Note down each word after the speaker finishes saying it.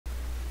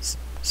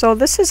So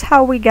this is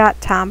how we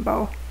got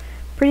Tombo.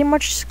 Pretty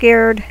much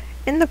scared,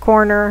 in the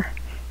corner,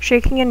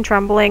 shaking and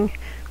trembling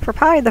for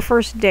probably the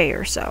first day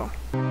or so.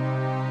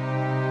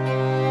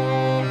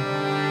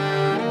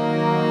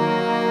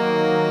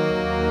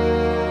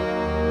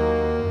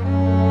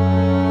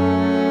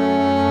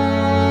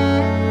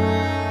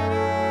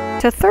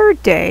 The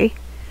third day,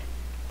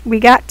 we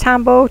got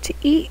Tombo to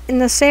eat in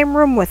the same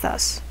room with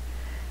us.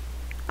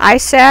 I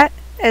sat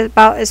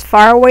about as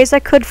far away as I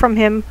could from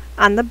him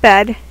on the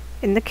bed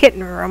in the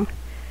kitten room,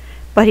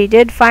 but he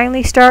did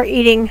finally start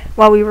eating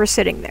while we were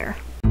sitting there.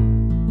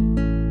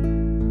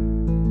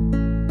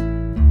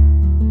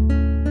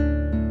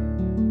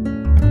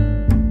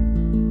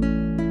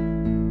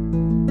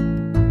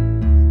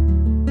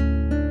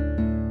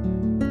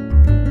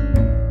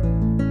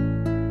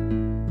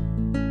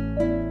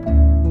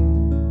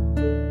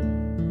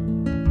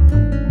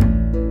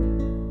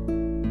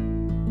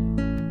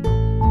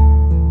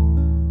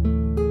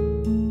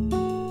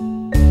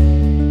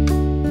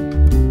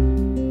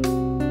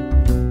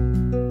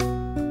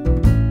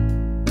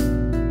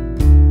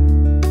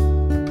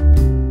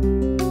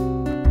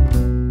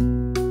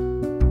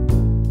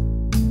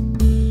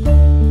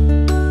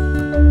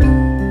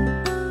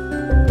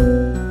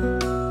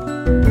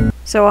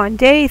 So on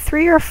day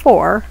 3 or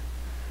 4,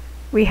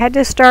 we had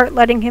to start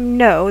letting him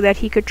know that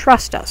he could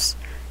trust us.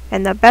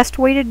 And the best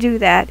way to do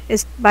that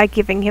is by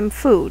giving him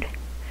food.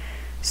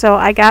 So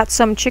I got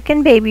some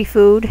chicken baby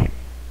food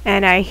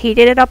and I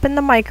heated it up in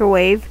the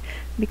microwave,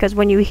 because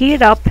when you heat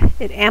it up,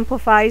 it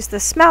amplifies the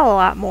smell a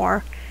lot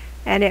more.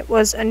 And it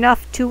was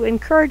enough to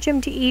encourage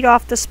him to eat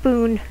off the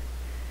spoon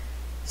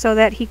so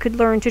that he could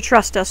learn to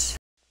trust us.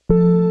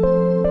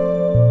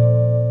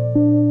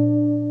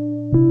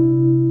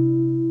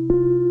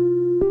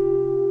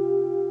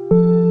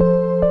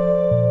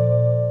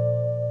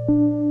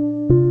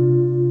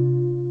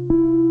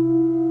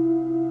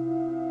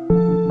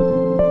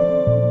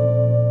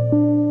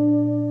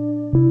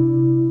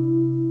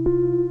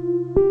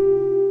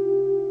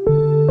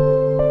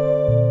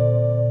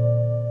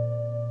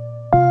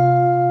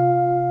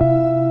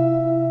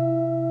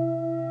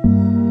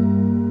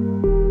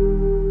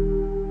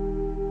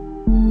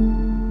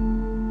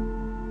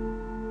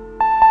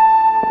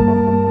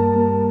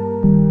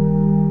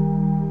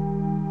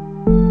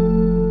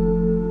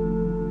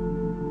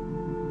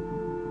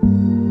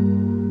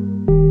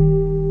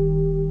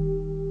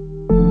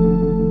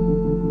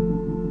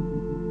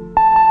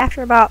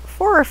 After about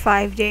 4 or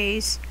 5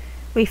 days,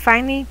 we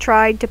finally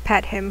tried to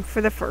pet him for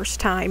the first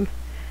time.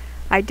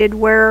 I did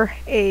wear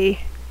a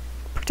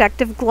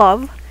protective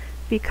glove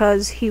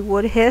because he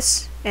would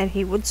hiss and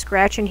he would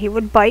scratch and he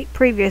would bite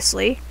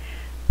previously,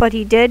 but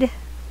he did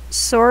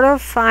sort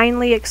of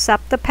finally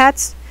accept the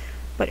pets,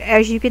 but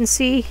as you can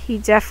see, he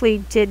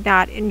definitely did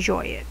not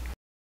enjoy it.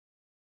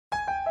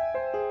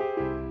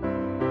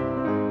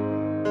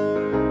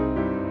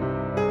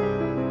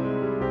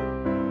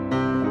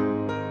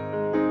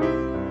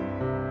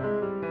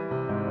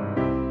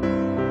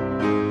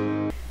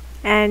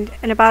 And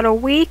in about a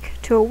week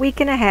to a week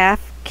and a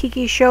half,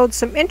 Kiki showed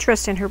some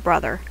interest in her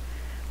brother,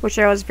 which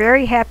I was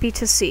very happy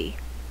to see.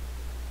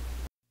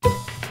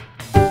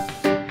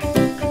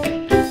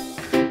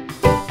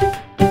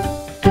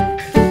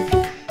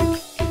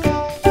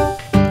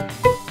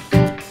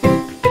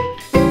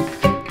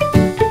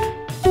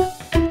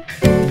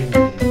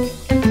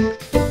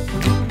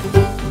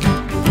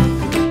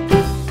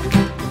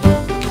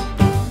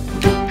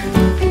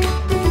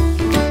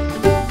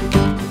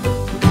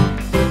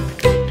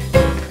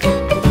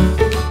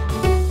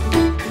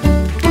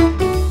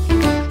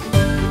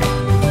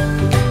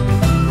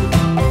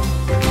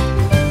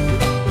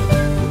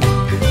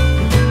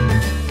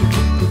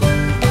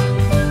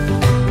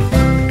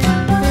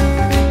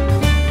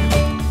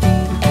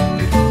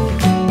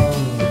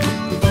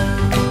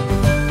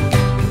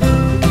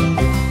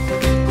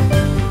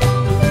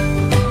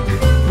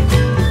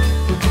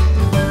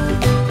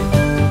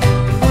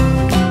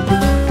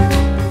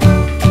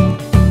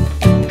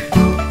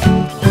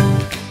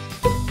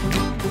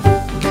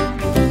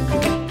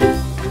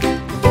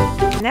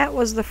 And that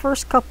was the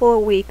first couple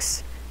of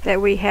weeks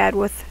that we had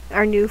with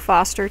our new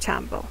foster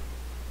Tombo.